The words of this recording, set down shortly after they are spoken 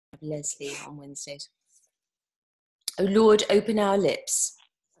Leslie on Wednesdays. O Lord, open our lips.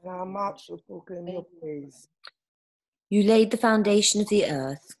 And our mouth shall proclaim your praise. You laid the foundation of the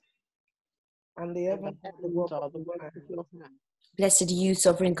earth. And the heavens are the work of your hand. Blessed are you,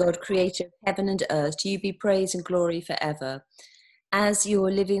 sovereign God, creator of heaven and earth. To you be praise and glory forever. As your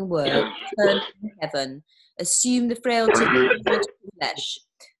living word, turn from heaven, assume the frailty of flesh.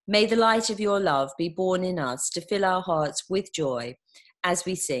 May the light of your love be born in us to fill our hearts with joy as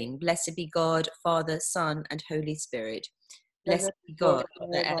we sing. Blessed be God, Father, Son, and Holy Spirit. Blessed be God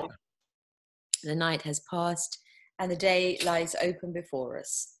forever. The night has passed and the day lies open before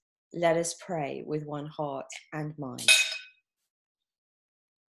us. Let us pray with one heart and mind.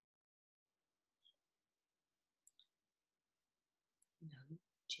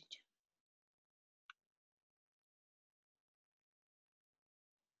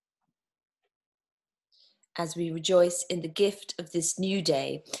 As we rejoice in the gift of this new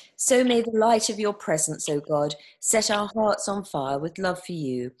day, so may the light of your presence, O God, set our hearts on fire with love for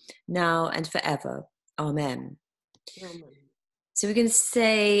you, now and forever. Amen. Amen. So we're going to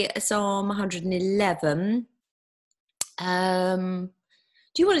say Psalm 111. Do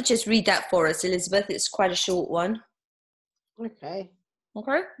you want to just read that for us, Elizabeth? It's quite a short one. Okay.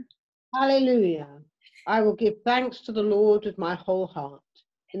 Okay. Hallelujah. I will give thanks to the Lord with my whole heart,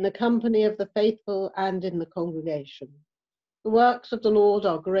 in the company of the faithful and in the congregation. The works of the Lord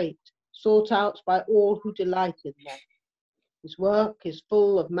are great, sought out by all who delight in them. His work is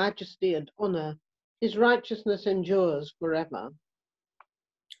full of majesty and honor. His righteousness endures forever.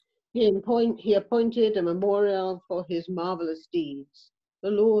 He appointed a memorial for his marvelous deeds.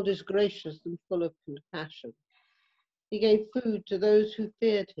 The Lord is gracious and full of compassion. He gave food to those who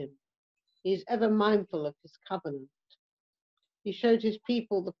feared him. He is ever mindful of his covenant. He showed his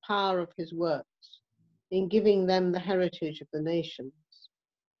people the power of his works, in giving them the heritage of the nations.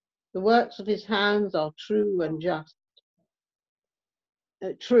 The works of his hands are true and just.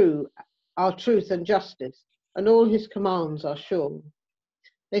 True are truth and justice, and all his commands are sure.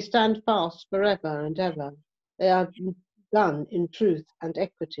 They stand fast forever and ever. They are done in truth and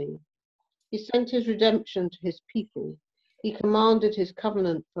equity. He sent his redemption to his people. He commanded his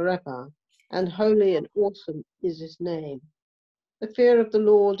covenant forever, and holy and awesome is his name. The fear of the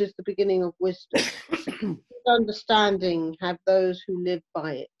Lord is the beginning of wisdom. Good understanding have those who live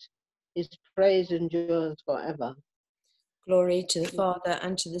by it. His praise endures forever. Glory to the Father,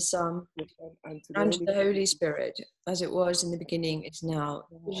 and to the Son, and to the Holy Spirit, as it was in the beginning, is now.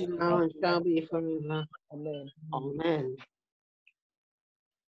 Now and shall be forever. Amen. Amen.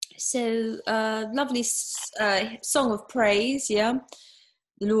 So, lovely song of praise, yeah?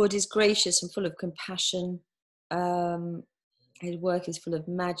 The Lord is gracious and full of compassion. His work is full of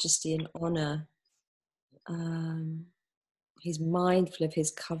majesty and honor. He's mindful of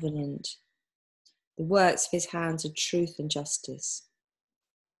his covenant. The works of his hands are truth and justice.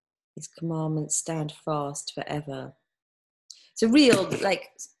 His commandments stand fast forever. It's a real,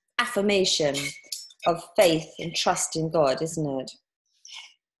 affirmation of faith and trust in God, isn't it?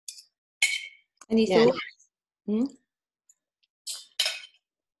 Any thoughts?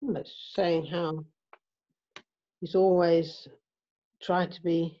 It's saying how he's always tried to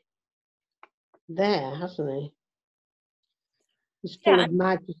be there, hasn't he? He's full of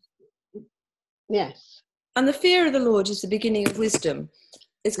majesty. Yes. And the fear of the Lord is the beginning of wisdom.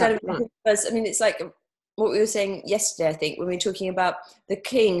 It's kind of, it's like what we were saying yesterday, I think, when we were talking about the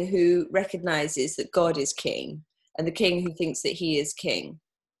king who recognizes that God is king and the king who thinks that he is king.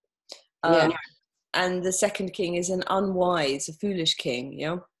 And the second king is an unwise, a foolish king, you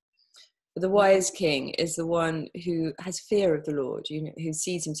know? But the wise king is the one who has fear of the Lord, you know, who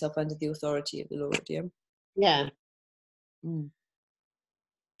sees himself under the authority of the Lord, yeah? Yeah.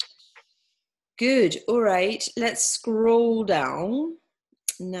 Good. All right. Let's scroll down.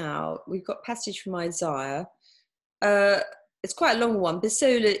 Now, we've got passage from Isaiah. It's quite a long one.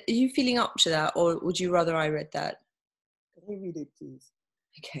 Bisola, are you feeling up to that, or would you rather I read that? Can you read it, please?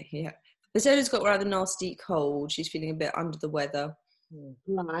 Okay, yeah. Bisola's got rather nasty cold. She's feeling a bit under the weather.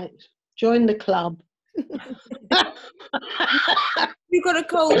 Right. Join the club. You got a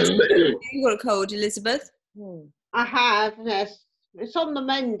cold? You got a cold, Elizabeth? I have, yes. It's on the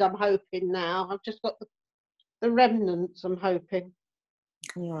mend, I'm hoping now. I've just got the remnants, I'm hoping.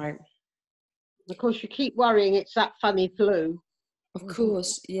 All right. Of course, you keep worrying it's that funny flu. Of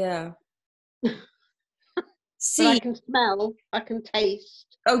course, yeah. But I can smell, I can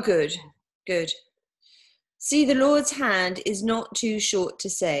taste. Oh, good, good. See, the Lord's hand is not too short to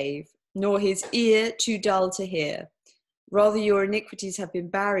save, nor his ear too dull to hear. Rather, your iniquities have been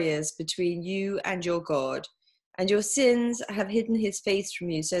barriers between you and your God. And your sins have hidden his face from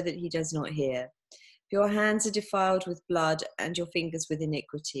you so that he does not hear. Your hands are defiled with blood and your fingers with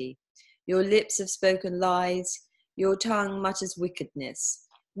iniquity. Your lips have spoken lies. Your tongue mutters wickedness.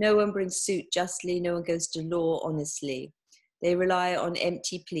 No one brings suit justly. No one goes to law honestly. They rely on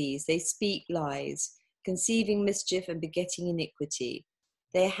empty pleas. They speak lies, conceiving mischief and begetting iniquity.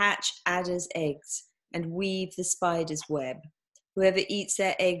 They hatch adders' eggs and weave the spider's web. Whoever eats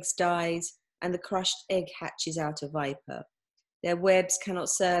their eggs dies, and the crushed egg hatches out a viper. Their webs cannot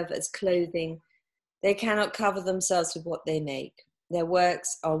serve as clothing. They cannot cover themselves with what they make. Their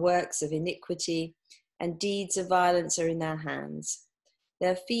works are works of iniquity, and deeds of violence are in their hands.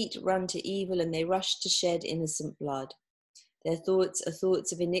 Their feet run to evil, and they rush to shed innocent blood. Their thoughts are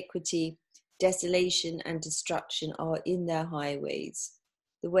thoughts of iniquity. Desolation and destruction are in their highways.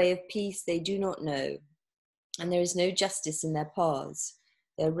 The way of peace they do not know, and there is no justice in their paths.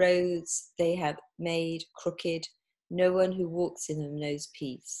 Their roads they have made crooked. No one who walks in them knows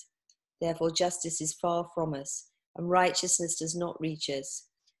peace. Therefore justice is far from us, and righteousness does not reach us.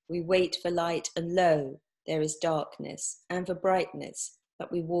 We wait for light, and lo, there is darkness, and for brightness,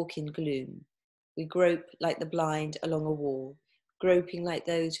 but we walk in gloom. We grope like the blind along a wall, groping like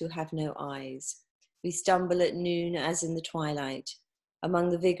those who have no eyes. We stumble at noon as in the twilight, among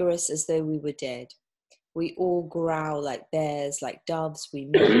the vigorous as though we were dead. We all growl like bears, like doves we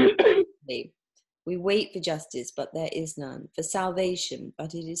mourn. We wait for justice, but there is none, for salvation,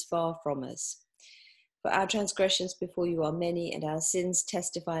 but it is far from us. For our transgressions before you are many, and our sins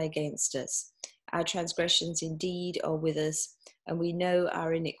testify against us. Our transgressions indeed are with us, and we know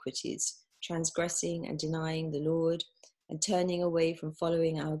our iniquities, transgressing and denying the Lord, and turning away from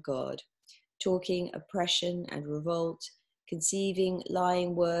following our God, talking oppression and revolt, conceiving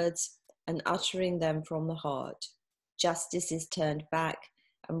lying words, and uttering them from the heart. Justice is turned back,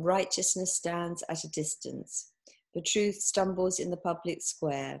 and righteousness stands at a distance. The truth stumbles in the public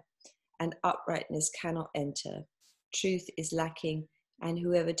square, and uprightness cannot enter. Truth is lacking, and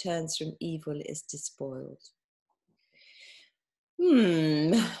whoever turns from evil is despoiled.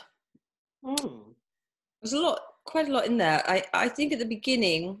 There's quite a lot in there. I think at the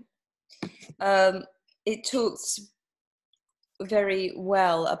beginning, it talks very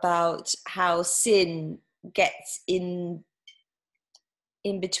well about how sin gets in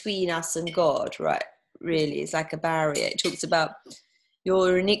between us and God, right? Really, it's like a barrier. It talks about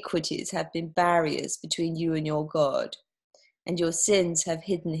your iniquities have been barriers between you and your God, and your sins have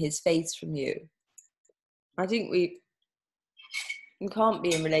hidden his face from you. I think we can't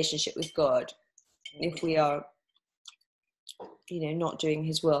be in relationship with God if we are, not doing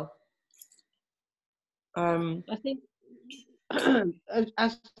his will. I think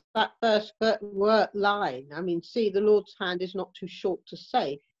as that first line, see, the Lord's hand is not too short to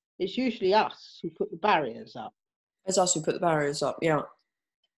save. It's usually us who put the barriers up. It's us who put the barriers up, yeah.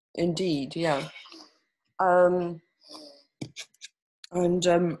 Indeed, yeah. And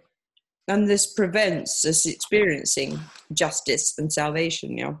this prevents us experiencing justice and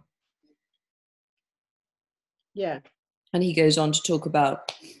salvation, yeah. Yeah. And he goes on to talk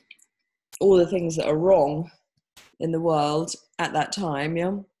about all the things that are wrong in the world at that time,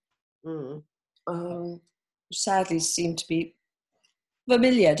 yeah. Sadly seem to be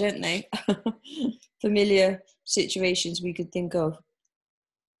familiar, don't they? Familiar situations we could think of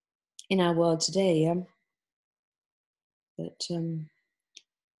in our world today, yeah. But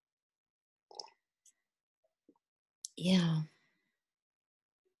yeah.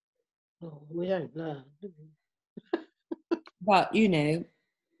 Oh, we don't learn, do we? But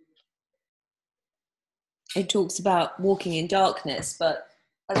it talks about walking in darkness, but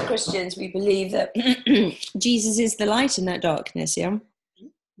as Christians we believe that Jesus is the light in that darkness, yeah.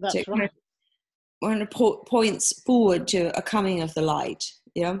 That's right. One points forward to a coming of the light,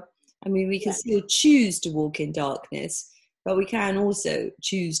 yeah. We can still choose to walk in darkness, but we can also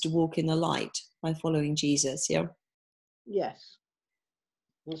choose to walk in the light by following Jesus, yeah. Yes,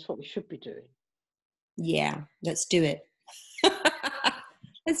 that's what we should be doing. Yeah, let's do it.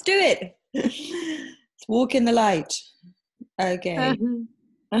 Let's do it. Let's walk in the light. Okay.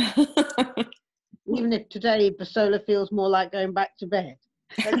 Even if today Basola feels more like going back to bed.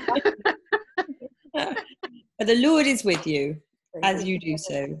 But the Lord is with you as you do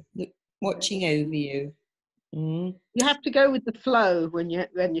so, watching over you. You have to go with the flow when you're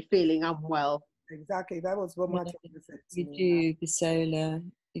feeling unwell. Exactly, that was what my children said. You do, Basola.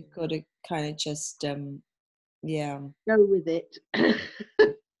 You've got to kind of just, go with it.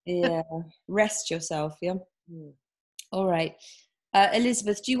 Yeah, rest yourself. Yeah. All right,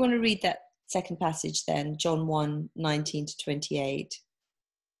 Elizabeth, do you want to read that second passage then, John 1:19-28?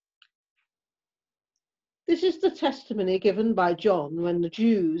 This is the testimony given by John when the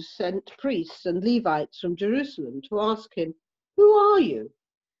Jews sent priests and Levites from Jerusalem to ask him, "Who are you?"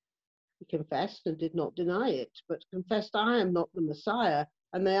 He confessed and did not deny it, but confessed, "I am not the Messiah."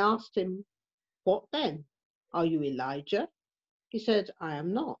 And they asked him, "What then? Are you Elijah?" He said, "I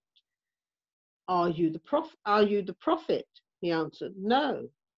am not." Are you the prophet? He answered, "No."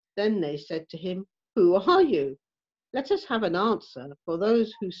 Then they said to him, "Who are you? Let us have an answer for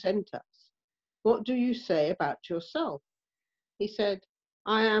those who sent us. What do you say about yourself?" He said,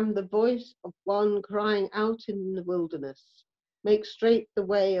 "I am the voice of one crying out in the wilderness, 'Make straight the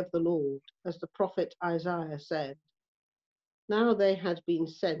way of the Lord,' as the prophet Isaiah said." Now they had been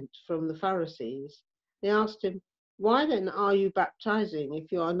sent from the Pharisees. They asked him, "Why then are you baptizing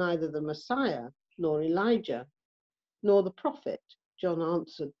if you are neither the Messiah, nor Elijah, nor the prophet?" John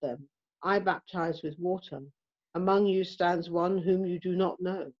answered them, "I baptize with water. Among you stands one whom you do not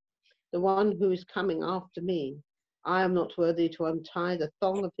know, the one who is coming after me. I am not worthy to untie the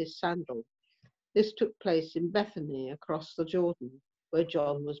thong of his sandal." This took place in Bethany across the Jordan, where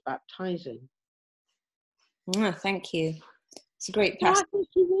John was baptizing. Thank you. It's a great Yeah, I passage. thought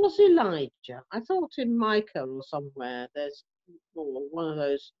he was Elijah. I thought in Micah or somewhere there's one of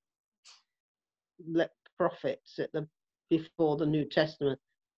those prophets before the New Testament.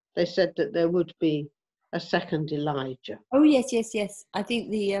 They said that there would be a second Elijah. Oh yes. I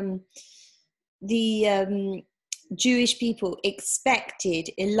think the Jewish people expected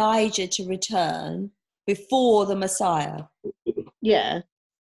Elijah to return before the Messiah. Yeah.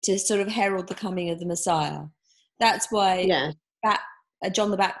 To sort of herald the coming of the Messiah. That's why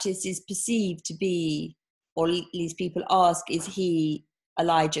John the Baptist is perceived to be, or at least people ask, is he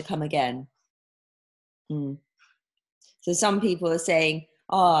Elijah come again? So some people are saying,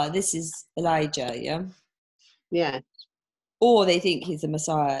 this is Elijah, yeah? Yeah. Or they think he's the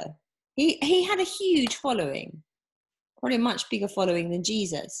Messiah. He had a huge following, probably a much bigger following than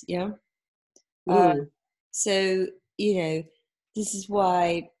Jesus, yeah? So, this is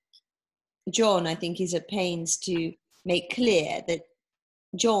why John, I think, is at pains to make clear that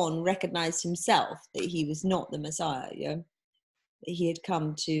John recognized himself that he was not the Messiah, that he had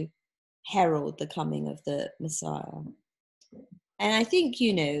come to herald the coming of the Messiah. And I think,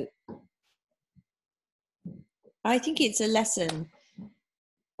 I think it's a lesson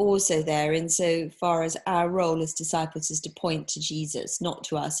also there in so far as our role as disciples is to point to Jesus, not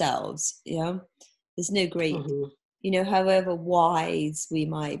to ourselves. There's no great, however wise we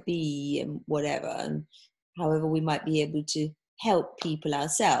might be and whatever, and however we might be able to help people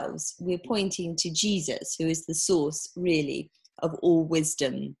ourselves, we're pointing to Jesus, who is the source really of all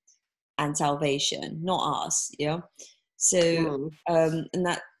wisdom and salvation, not us. So and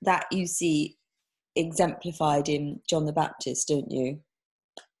that you see exemplified in John the Baptist, don't you?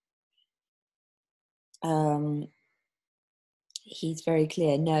 He's very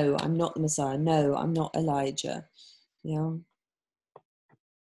clear. No, I'm not the Messiah. No, I'm not Elijah.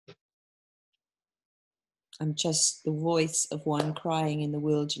 I'm just the voice of one crying in the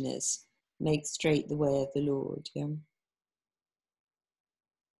wilderness, make straight the way of the Lord.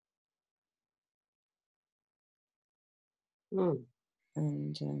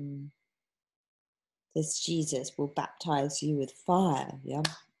 And this Jesus will baptize you with fire,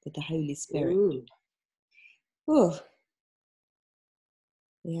 with the Holy Spirit. Oh,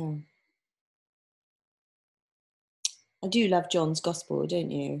 yeah. I do love John's Gospel, don't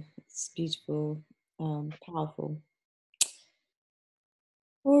you? It's beautiful, powerful.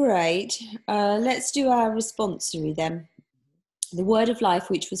 All right, let's do our responsory then. The word of life,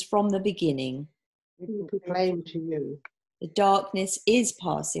 which was from the beginning. We proclaim to you. The darkness is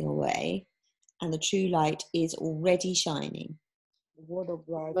passing away, and the true light is already shining. The word of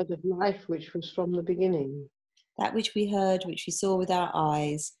life, which was from the beginning. That which we heard, which we saw with our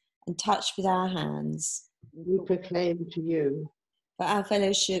eyes, and touched with our hands. We proclaim to you. For our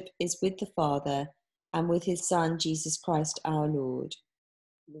fellowship is with the Father, and with his Son, Jesus Christ our Lord.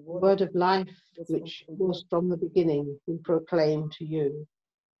 The word of life, which was from the beginning, we proclaim to you.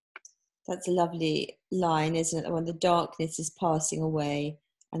 That's a lovely line, isn't it? When the darkness is passing away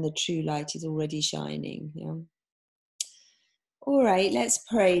and the true light is already shining. Yeah. All right, let's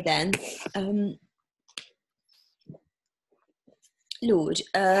pray then. Lord,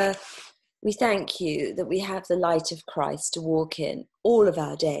 we thank you that we have the light of Christ to walk in all of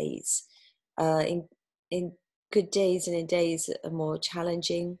our days, in good days and in days that are more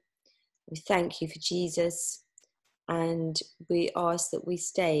challenging. We thank you for Jesus, and we ask that we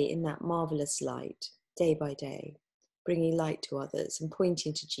stay in that marvellous light day by day, bringing light to others and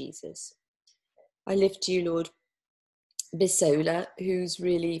pointing to Jesus. I lift to you, Lord, Bisola, who's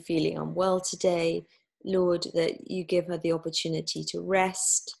really feeling unwell today. Lord, that you give her the opportunity to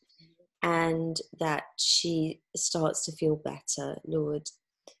rest and that she starts to feel better, Lord.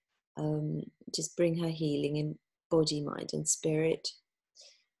 Just bring her healing in body, mind and spirit.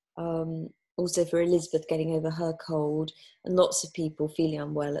 Also for Elizabeth getting over her cold and lots of people feeling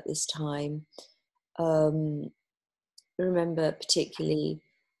unwell at this time. Remember particularly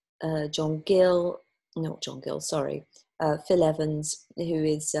Phil Evans, who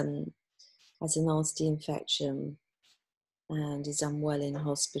is has a nasty infection and is unwell in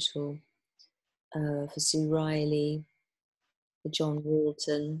hospital. For Sue Riley, for John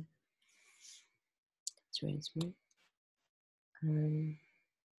Walton,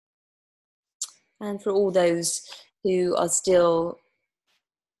 and for all those who are still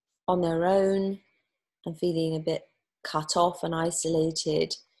on their own and feeling a bit cut off and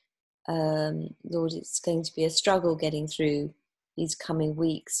isolated. Lord, it's going to be a struggle getting through these coming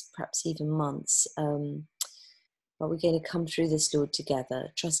weeks, perhaps even months. But we're going to come through this, Lord,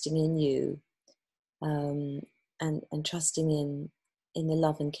 together, trusting in you, and trusting in the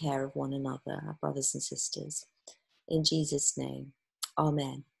love and care of one another, our brothers and sisters. In Jesus' name,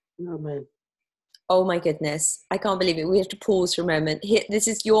 amen. Amen. Oh my goodness, I can't believe it. We have to pause for a moment. Here, this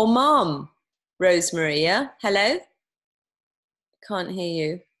is your mum, Rosemary, yeah? Hello? Can't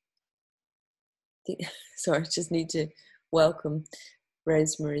hear you. Sorry, I just need to welcome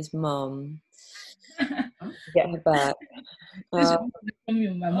Rosemary's mum. Get her back. My Oh,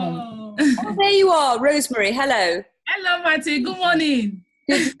 mom. there you are, Rosemary. Hello. Hello, Marty. Good morning.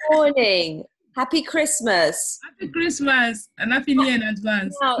 Good morning. Happy Christmas. Happy Christmas and Happy New Year in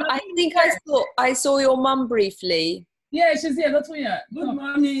advance. Now, I think I saw your mum briefly. Yeah, she's here. Good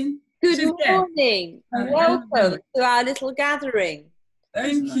morning. Good morning. Welcome to our little gathering.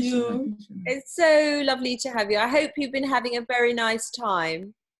 Thank you. It's so lovely to have you. I hope you've been having a very nice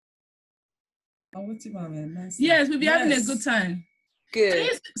time. Yes, we'll be having a good time. Good.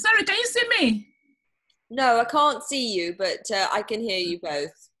 Can you see me? No, I can't see you, but I can hear you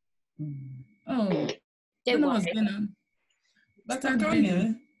both. Oh, Don't worry. What's going on? But I'm doing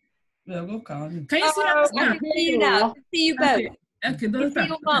it. Can you see us I now? can see you now. I can see you both. Okay, I don't can see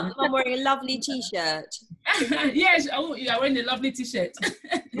your mum wearing a lovely t-shirt. Yes, you are wearing a lovely t-shirt.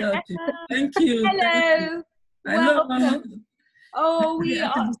 Yeah, okay. Thank you. Hello. Welcome. Oh,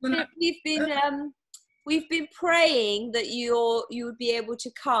 we've been praying that you would be able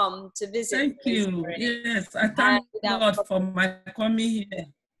to come to visit. Thank you. Yes, I thank God for my coming here.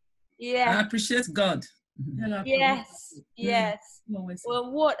 Yeah. I appreciate God. Yes, yes.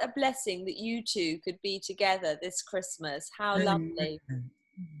 Well, what a blessing that you two could be together this Christmas. How lovely.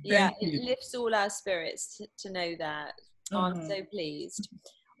 Yeah, it lifts all our spirits to know that. I'm so pleased.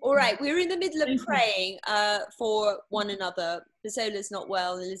 All right, we're in the middle of praying for one another. Basola's not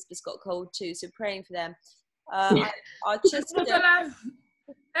well, Elizabeth's got a cold too, so praying for them. I'll just hello,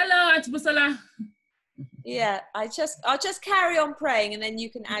 Aunt Basola. Yeah, I'll just carry on praying, and then you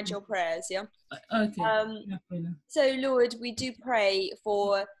can add your prayers. Yeah. Okay. So, Lord, we do pray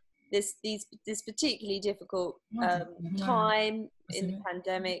for this particularly difficult time in the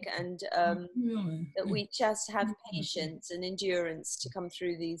pandemic, and that we just have patience and endurance to come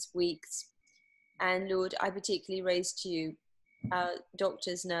through these weeks. And Lord, I particularly raise to you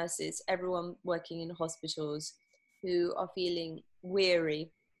doctors, nurses, everyone working in hospitals who are feeling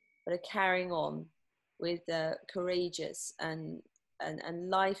weary but are carrying on with courageous and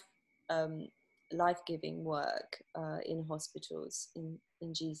life-giving work in hospitals.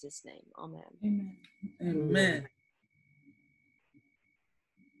 In Jesus' name, amen. Amen. Amen.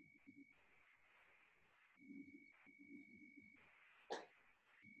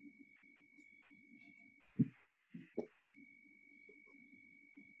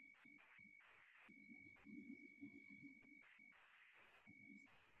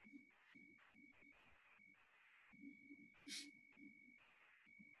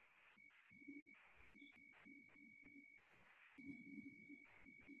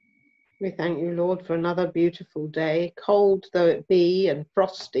 We thank you, Lord, for another beautiful day, cold though it be and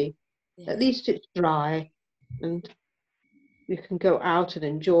frosty. Yeah. At least it's dry and you can go out and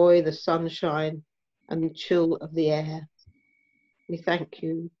enjoy the sunshine and the chill of the air. We thank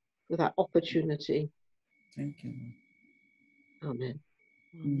you for that opportunity. Thank you. Amen.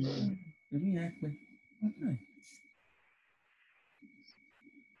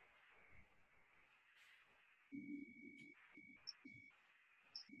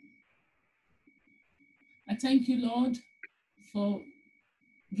 I thank you, Lord, for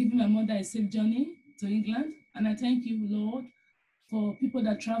giving my mother a safe journey to England. And I thank you, Lord, for people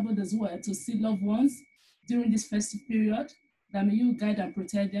that traveled as well to see loved ones during this festive period, that may you guide and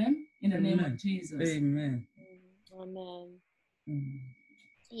protect them in the name Amen. of Jesus. Amen. Amen. Mm.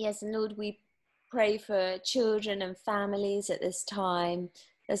 Yes, and Lord, we pray for children and families at this time.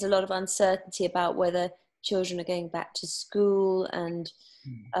 There's a lot of uncertainty about whether children are going back to school, and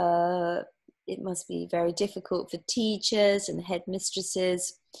it must be very difficult for teachers and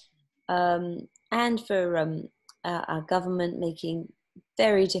headmistresses, and for our government making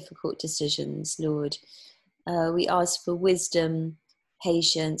very difficult decisions, Lord. We ask for wisdom,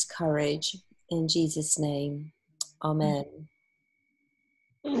 patience, courage, in Jesus' name. Amen.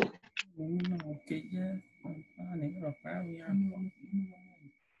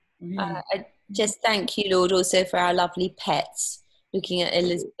 I just thank you, Lord, also for our lovely pets. Looking at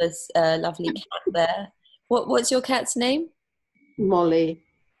Elizabeth's lovely cat there. What's your cat's name? Molly.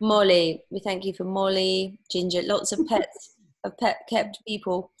 Molly. We thank you for Molly, Ginger. Lots of pets have kept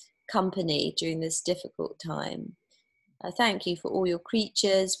people company during this difficult time. Thank you for all your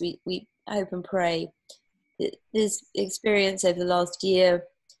creatures. We hope and pray that this experience over the last year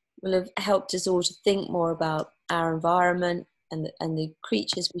will have helped us all to think more about our environment and the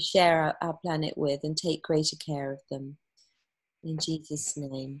creatures we share our planet with, and take greater care of them. In Jesus'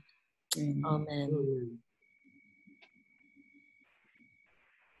 name, amen.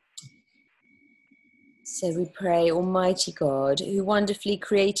 So we pray, Almighty God, who wonderfully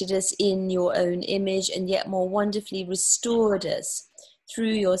created us in your own image and yet more wonderfully restored us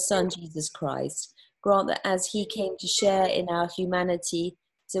through your Son, Jesus Christ, grant that as he came to share in our humanity,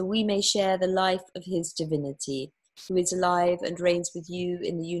 so we may share the life of his divinity, who is alive and reigns with you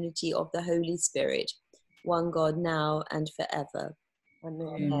in the unity of the Holy Spirit, one God now and forever.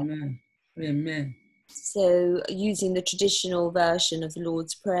 Amen. Amen. Amen. So, using the traditional version of the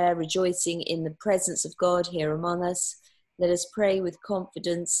Lord's Prayer, rejoicing in the presence of God here among us, let us pray with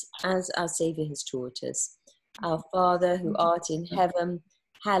confidence as our Saviour has taught us. Our Father, who art in heaven,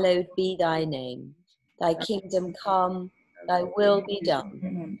 hallowed be thy name. Thy kingdom come, thy will be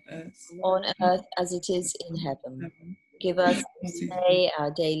done, on earth as it is in heaven. Give us this day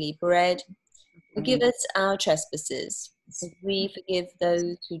our daily bread. Forgive us our trespasses, as we forgive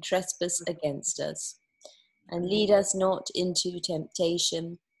those who trespass against us. And lead us not into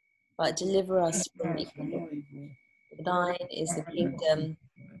temptation, but deliver us from evil. For thine is the kingdom,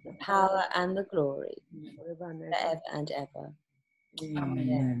 the power, and the glory, forever and ever.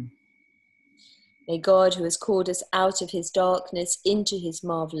 Amen. May God, who has called us out of his darkness into his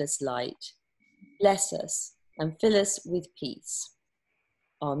marvelous light, bless us and fill us with peace.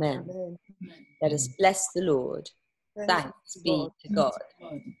 Amen. Amen. Let us bless the Lord. Thanks be to God.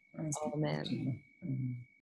 God. Amen. Amen.